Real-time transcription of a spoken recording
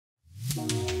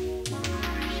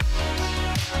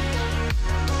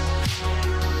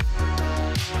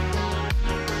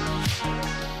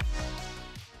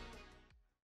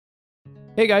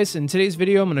Hey guys, in today's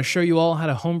video I'm going to show you all how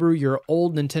to homebrew your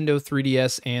old Nintendo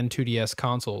 3DS and 2DS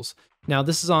consoles. Now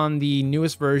this is on the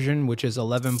newest version, which is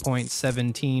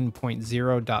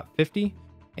 11.17.0.50,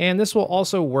 and this will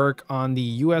also work on the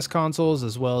US consoles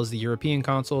as well as the European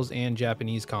consoles and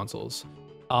Japanese consoles.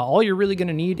 All you're really going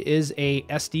to need is a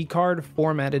SD card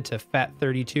formatted to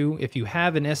FAT32. If you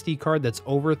have an SD card that's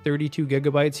over 32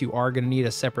 gigabytes, you are going to need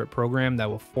a separate program that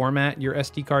will format your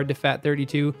SD card to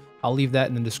FAT32. I'll leave that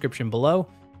in the description below,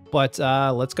 but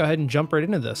let's go ahead and jump right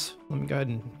into this. Let me go ahead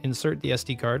and insert the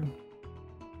SD card.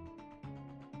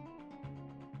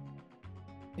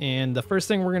 And the first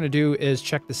thing we're going to do is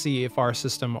check to see if our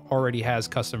system already has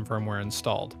custom firmware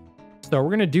installed. So we're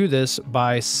going to do this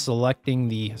by selecting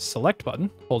the select button,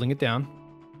 holding it down,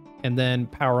 and then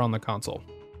power on the console.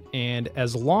 And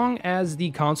as long as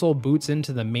the console boots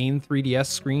into the main 3DS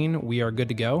screen, we are good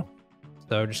to go.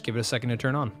 So just give it a second to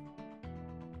turn on.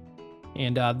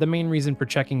 And the main reason for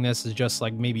checking this is just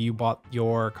like maybe you bought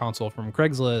your console from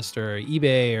Craigslist or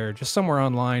eBay or just somewhere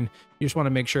online. You just want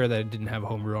to make sure that it didn't have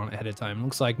homebrew on it ahead of time.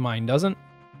 Looks like mine doesn't,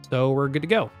 so we're good to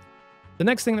go. The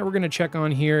next thing that we're going to check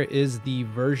on here is the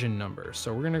version number.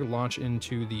 So we're going to launch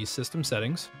into the system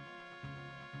settings.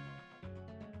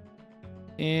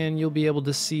 And you'll be able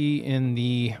to see in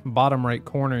the bottom right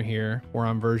corner here, we're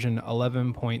on version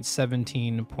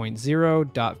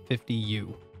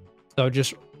 11.17.0.50U. So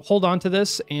just hold on to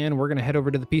this and we're going to head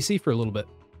over to the PC for a little bit.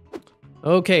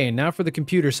 Okay, now for the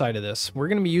computer side of this. We're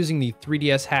going to be using the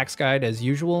 3DS Hacks Guide as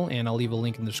usual, and I'll leave a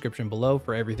link in the description below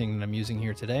for everything that I'm using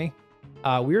here today.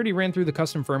 We already ran through the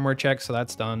custom firmware check, so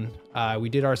that's done. We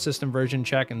did our system version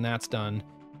check, and that's done.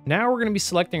 Now we're going to be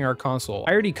selecting our console.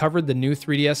 I already covered the new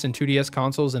 3DS and 2DS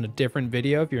consoles in a different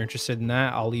video. If you're interested in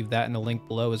that, I'll leave that in a link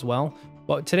below as well.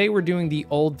 But today we're doing the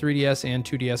old 3DS and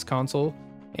 2DS console,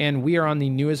 and we are on the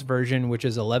newest version, which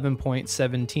is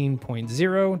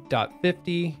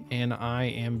 11.17.0.50, and I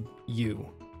am you.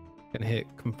 Gonna hit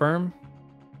confirm.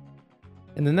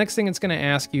 And the next thing it's going to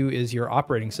ask you is your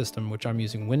operating system, which I'm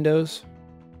using Windows.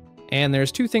 And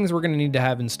there's two things we're going to need to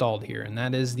have installed here, and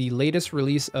that is the latest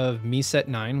release of Mii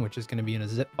 9, which is going to be in a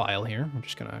zip file here. I'm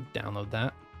just going to download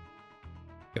that.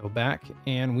 Go back,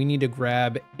 and we need to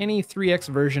grab any 3x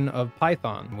version of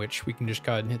Python, which we can just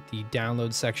go ahead and hit the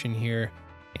download section here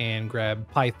and grab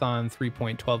Python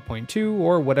 3.12.2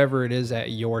 or whatever it is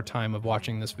at your time of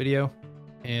watching this video,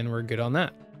 and we're good on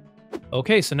that.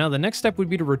 Okay, so now the next step would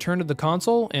be to return to the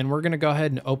console, and we're going to go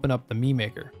ahead and open up the Mii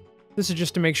Maker. This is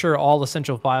just to make sure all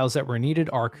essential files that were needed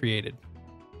are created.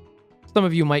 Some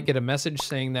of you might get a message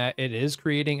saying that it is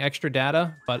creating extra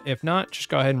data, but if not, just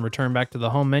go ahead and return back to the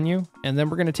home menu, and then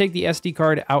we're going to take the SD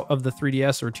card out of the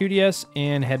 3DS or 2DS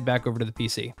and head back over to the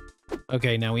PC.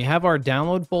 Okay, now we have our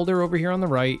download folder over here on the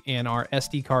right and our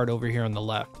SD card over here on the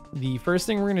left. The first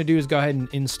thing we're going to do is go ahead and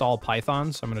install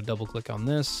Python, so I'm going to double click on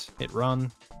this, hit run.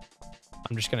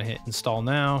 I'm just going to hit install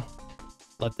now,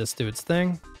 let this do its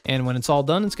thing. And when it's all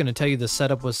done, it's going to tell you the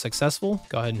setup was successful.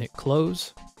 Go ahead and hit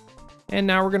close. And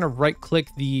now we're going to right click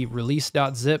the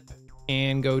release.zip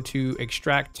and go to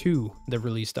extract to the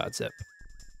release.zip.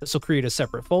 This will create a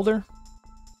separate folder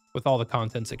with all the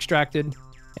contents extracted.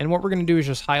 And what we're going to do is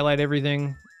just highlight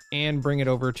everything and bring it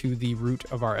over to the root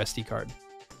of our SD card.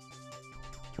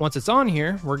 Once it's on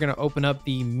here, we're going to open up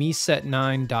the Mii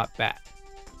 9.bat.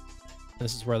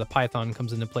 This is where the Python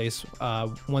comes into place.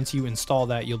 Once you install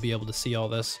that, you'll be able to see all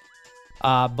this.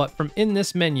 But from in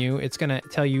this menu, it's going to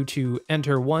tell you to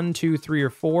enter 1, 2, 3, or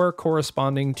 4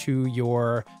 corresponding to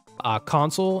your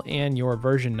console and your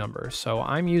version number. So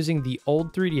I'm using the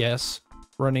old 3DS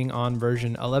running on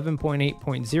version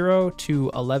 11.8.0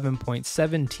 to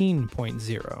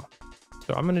 11.17.0.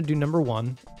 So I'm going to do number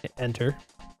 1, hit enter.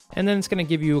 And then it's going to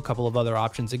give you a couple of other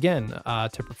options again,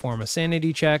 to perform a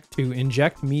sanity check, to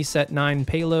inject Mii 9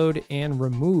 payload, and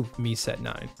remove Mii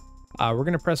 9. We're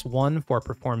going to press 1 for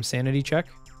perform sanity check.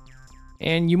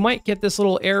 And you might get this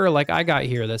little error like I got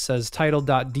here that says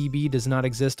title.db does not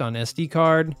exist on SD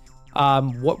card.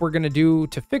 What we're going to do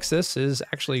to fix this is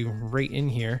actually right in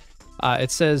here.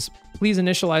 It says, please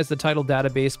initialize the title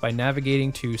database by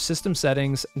navigating to System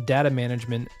Settings, Data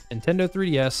Management, Nintendo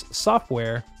 3DS,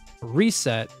 Software,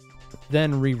 Reset,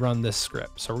 then rerun this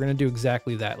script. So we're going to do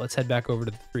exactly that. Let's head back over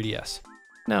to the 3DS.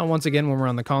 Now, once again, when we're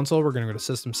on the console, we're going to go to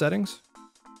System Settings,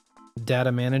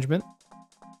 Data Management,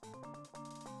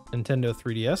 Nintendo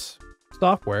 3DS,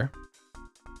 Software,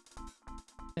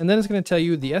 and then it's going to tell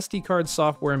you the SD card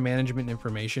software management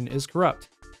information is corrupt.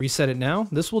 Reset it now.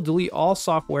 This will delete all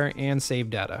software and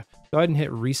save data. Go ahead and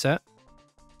hit reset.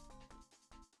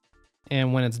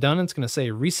 And when it's done, it's going to say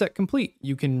reset complete.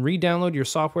 You can re-download your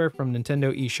software from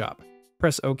Nintendo eShop.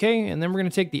 Press OK, and then we're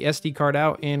going to take the SD card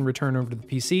out and return over to the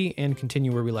PC and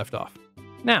continue where we left off.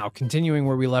 Now, continuing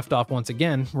where we left off once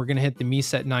again, we're going to hit the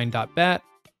miset9.bat.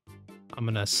 I'm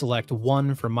going to select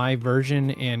 1 for my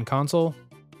version and console.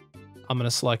 I'm going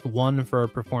to select 1 for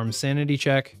perform sanity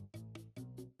check.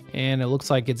 And it looks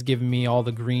like it's giving me all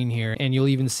the green here. And you'll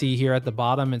even see here at the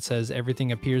bottom, it says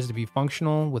everything appears to be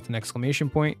functional with an exclamation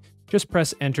point. Just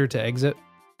press enter to exit.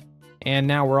 And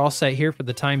now we're all set here for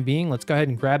the time being. Let's go ahead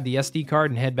and grab the SD card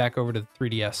and head back over to the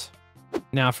 3DS.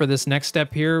 Now for this next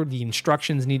step here, the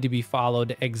instructions need to be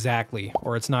followed exactly,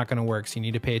 or it's not going to work. So you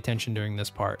need to pay attention during this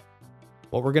part.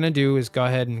 What we're going to do is go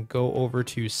ahead and go over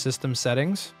to System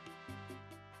Settings.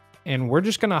 And we're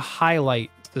just going to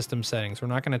highlight System Settings. We're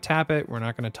not going to tap it. We're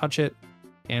not going to touch it.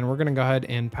 And we're going to go ahead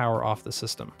and power off the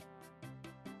system.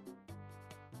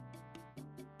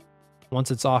 Once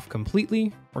it's off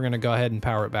completely, we're going to go ahead and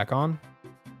power it back on.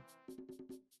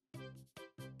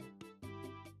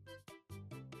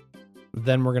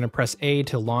 Then we're going to press A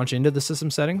to launch into the system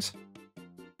settings.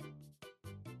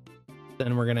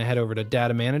 Then we're going to head over to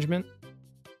Data Management,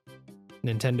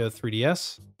 Nintendo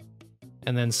 3DS,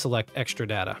 and then select Extra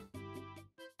Data.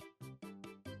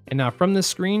 And now from this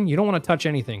screen, you don't want to touch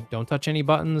anything. Don't touch any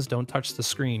buttons. Don't touch the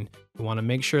screen. You want to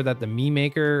make sure that the Mii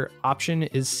Maker option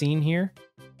is seen here.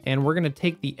 And we're going to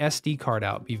take the SD card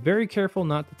out. Be very careful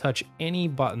not to touch any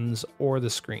buttons or the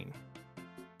screen.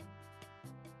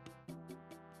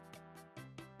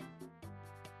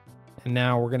 And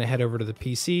now we're going to head over to the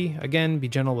PC. Again, be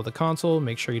gentle with the console.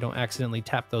 Make sure you don't accidentally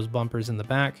tap those bumpers in the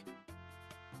back.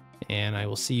 And I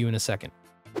will see you in a second.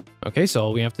 Okay, so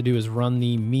all we have to do is run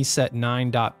the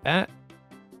miset9.bat.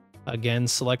 Again,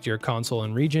 select your console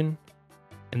and region.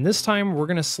 And this time we're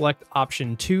going to select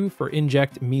option 2 for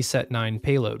inject miset9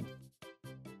 payload.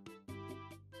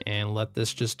 And let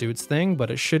this just do its thing, but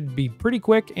it should be pretty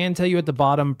quick and tell you at the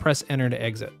bottom, press enter to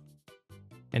exit.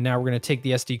 And now we're going to take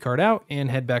the SD card out and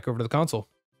head back over to the console.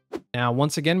 Now,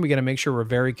 once again, we got to make sure we're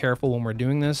very careful when we're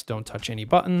doing this. Don't touch any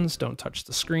buttons, don't touch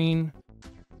the screen.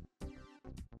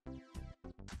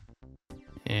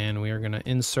 And we are going to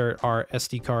insert our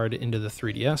SD card into the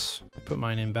 3DS. I put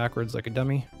mine in backwards like a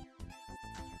dummy.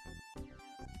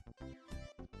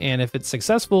 And if it's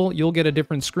successful, you'll get a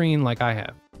different screen like I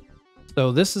have.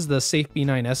 So this is the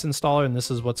SafeB9S installer, and this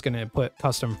is what's going to put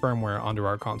custom firmware onto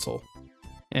our console.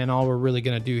 And all we're really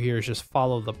going to do here is just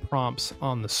follow the prompts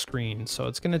on the screen. So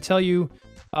it's going to tell you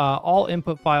all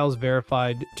input files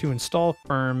verified. To install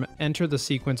firm, enter the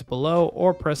sequence below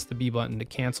or press the B button to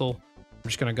cancel. I'm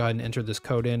just going to go ahead and enter this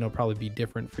code in. It'll probably be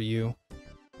different for you.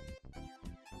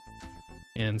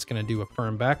 And it's going to do a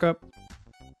firm backup.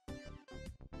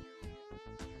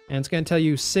 And it's going to tell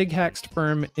you SIG-Haxed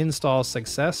firm install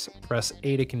success. Press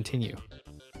A to continue.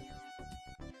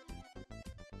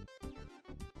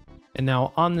 And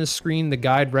now on this screen, the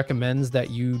guide recommends that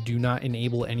you do not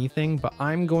enable anything, but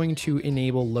I'm going to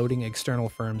enable loading external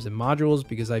firms and modules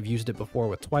because I've used it before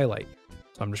with Twilight.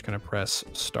 So I'm just going to press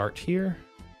start here.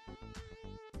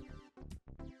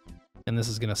 And this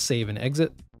is going to save and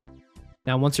exit.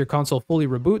 Now, once your console fully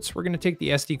reboots, we're going to take the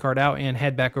SD card out and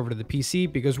head back over to the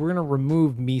PC because we're going to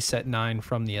remove miset9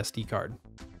 from the SD card.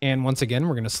 And once again,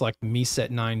 we're going to select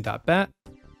miset9.bat,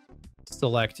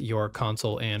 select your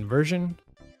console and version.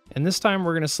 And this time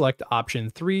we're going to select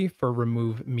option 3 for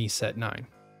remove miset9.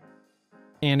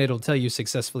 And it'll tell you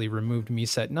successfully removed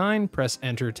miset9, press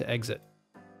enter to exit.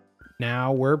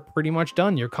 Now we're pretty much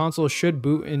done. Your console should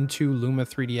boot into Luma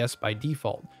 3DS by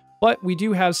default. But we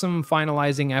do have some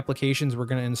finalizing applications. We're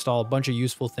going to install a bunch of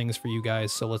useful things for you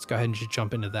guys. So let's go ahead and just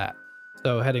jump into that.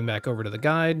 So heading back over to the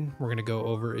guide, we're going to go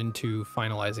over into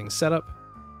finalizing setup.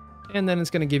 And then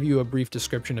it's going to give you a brief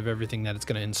description of everything that it's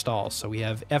going to install. So we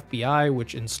have FBI,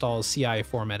 which installs CI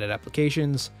formatted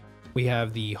applications. We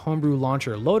have the Homebrew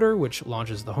Launcher Loader, which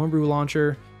launches the Homebrew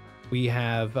Launcher. We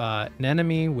have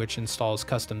Nand, which installs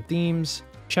custom themes.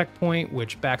 Checkpoint,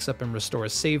 which backs up and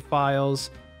restores save files.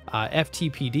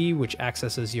 FTPD, which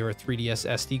accesses your 3DS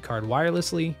SD card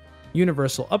wirelessly.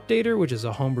 Universal Updater, which is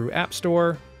a homebrew app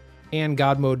store. And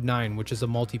God Mode 9, which is a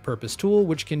multi-purpose tool,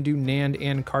 which can do NAND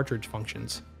and cartridge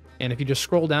functions. And if you just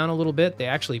scroll down a little bit, they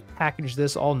actually package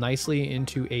this all nicely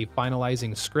into a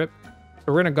finalizing script. So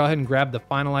we're going to go ahead and grab the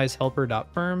finalize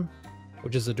helper.firm,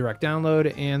 which is a direct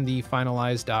download, and the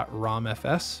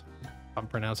finalize.romfs, if I'm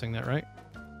pronouncing that right.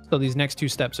 So these next two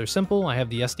steps are simple. I have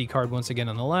the SD card once again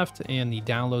on the left and the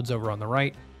downloads over on the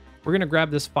right. We're going to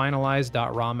grab this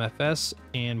finalize.romfs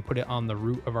and put it on the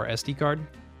root of our SD card.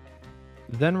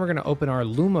 Then we're going to open our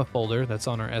Luma folder that's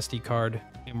on our SD card,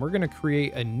 and we're going to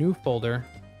create a new folder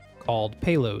called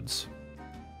Payloads.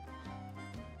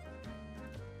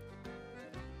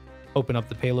 open up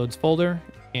the payloads folder,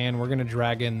 and we're going to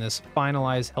drag in this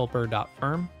finalize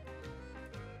helper.firm.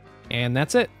 And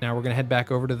that's it. Now we're going to head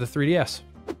back over to the 3DS.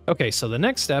 Okay, so the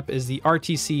next step is the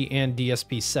RTC and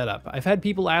DSP setup. I've had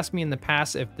people ask me in the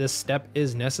past if this step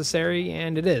is necessary,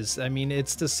 and it is. I mean,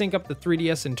 it's to sync up the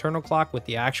 3DS internal clock with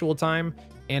the actual time,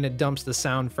 and it dumps the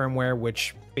sound firmware,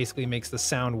 which basically makes the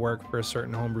sound work for a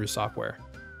certain homebrew software.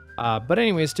 But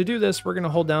anyways, to do this, we're going to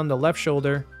hold down the left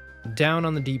shoulder, down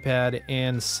on the D-pad,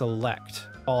 and select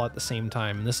all at the same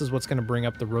time. And this is what's going to bring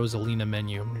up the Rosalina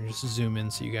menu. I'm going to just zoom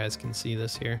in so you guys can see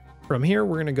this here. From here,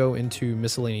 we're going to go into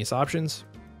miscellaneous options.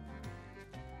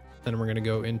 Then we're going to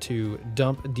go into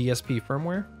dump DSP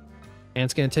firmware. And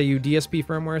it's going to tell you DSP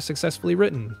firmware successfully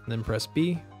written. Then press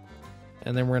B.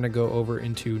 And then we're going to go over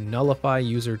into nullify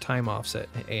user time offset.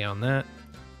 Hit A on that.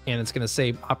 And it's going to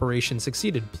say operation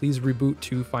succeeded. Please reboot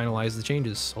to finalize the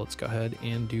changes. So let's go ahead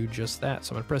and do just that.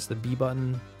 So I'm going to press the B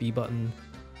button, B button,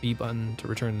 B button to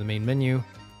return to the main menu.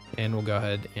 And we'll go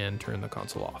ahead and turn the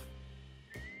console off.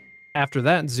 After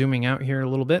that, zooming out here a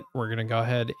little bit, we're going to go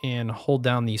ahead and hold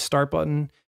down the start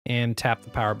button and tap the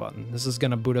power button. This is going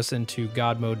to boot us into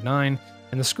God Mode 9.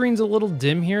 And the screen's a little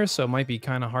dim here, so it might be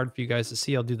kind of hard for you guys to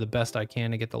see. I'll do the best I can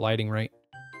to get the lighting right.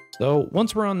 So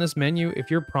once we're on this menu,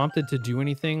 if you're prompted to do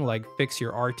anything like fix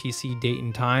your RTC date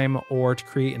and time or to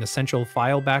create an essential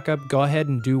file backup, go ahead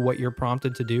and do what you're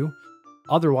prompted to do.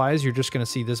 Otherwise, you're just going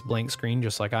to see this blank screen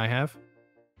just like I have.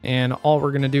 And all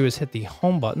we're going to do is hit the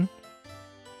home button.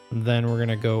 Then we're going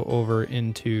to go over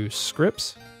into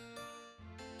scripts.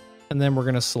 And then we're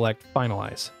going to select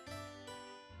finalize.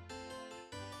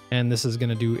 And this is going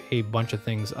to do a bunch of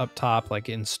things up top, like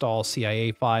install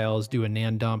CIA files, do a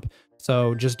Nand dump.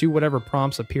 So just do whatever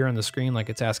prompts appear on the screen like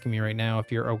it's asking me right now.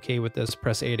 If you're okay with this,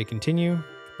 press A to continue,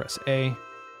 press A.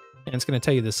 And it's going to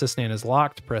tell you the sysnan is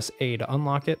locked, press A to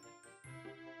unlock it.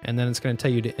 And then it's going to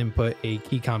tell you to input a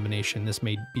key combination. This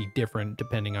may be different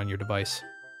depending on your device.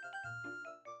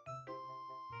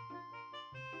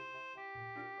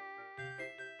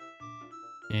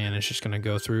 And it's just going to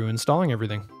go through installing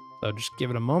everything. So just give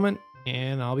it a moment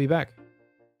and I'll be back.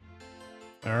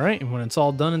 All right, and when it's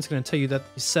all done, it's going to tell you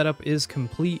that the setup is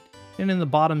complete. And in the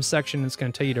bottom section, it's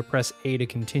going to tell you to press A to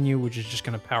continue, which is just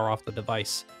going to power off the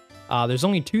device. There's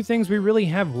only two things we really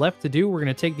have left to do. We're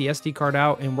going to take the SD card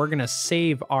out and we're going to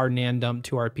save our Nand dump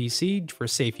to our PC for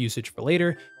safe usage for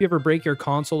later. If you ever break your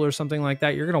console or something like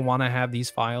that, you're going to want to have these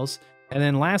files. And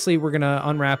then lastly, we're going to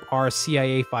unwrap our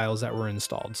CIA files that were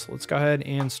installed. So let's go ahead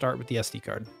and start with the SD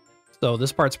card. So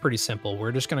this part's pretty simple.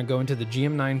 We're just going to go into the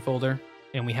GM9 folder,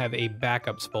 and we have a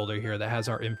backups folder here that has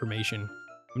our information.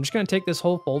 I'm just going to take this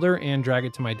whole folder and drag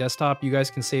it to my desktop. You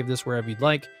guys can save this wherever you'd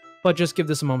like, but just give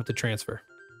this a moment to transfer.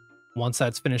 Once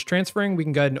that's finished transferring, we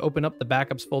can go ahead and open up the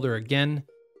backups folder again,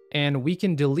 and we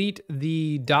can delete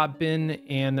the .bin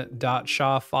and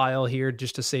 .sha file here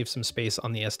just to save some space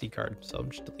on the SD card. So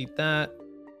just delete that,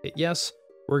 hit yes.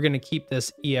 We're going to keep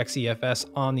this exefs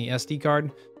on the SD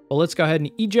card. Well, let's go ahead and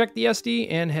eject the SD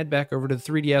and head back over to the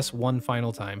 3DS one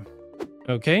final time.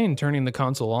 Okay, and turning the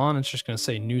console on, it's just going to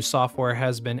say new software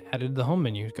has been added to the home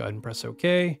menu. Go ahead and press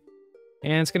OK.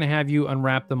 And it's going to have you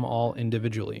unwrap them all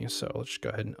individually. So let's just go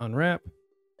ahead and unwrap.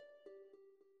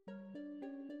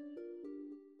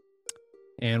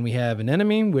 And we have an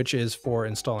enemy, which is for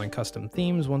installing custom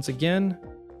themes once again.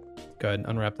 Go ahead and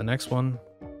unwrap the next one.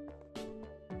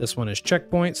 This one is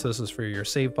checkpoint, so this is for your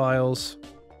save files.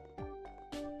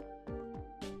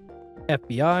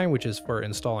 FBI, which is for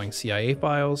installing CIA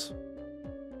files.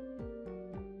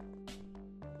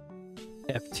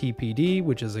 FTPD,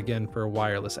 which is again for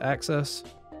wireless access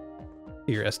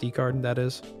to your SD card, that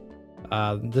is.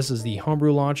 This is the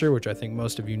Homebrew launcher, which I think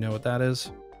most of you know what that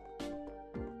is.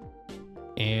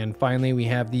 And finally, we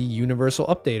have the Universal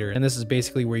Updater, and this is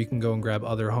basically where you can go and grab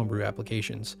other Homebrew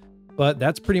applications. But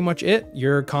that's pretty much it.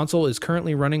 Your console is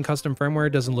currently running custom firmware.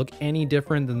 It doesn't look any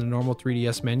different than the normal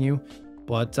 3DS menu,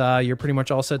 but you're pretty much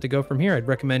all set to go from here. I'd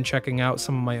recommend checking out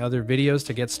some of my other videos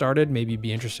to get started. Maybe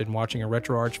be interested in watching a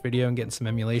RetroArch video and getting some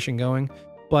emulation going.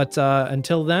 But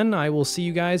until then, I will see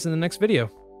you guys in the next video.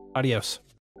 Adios.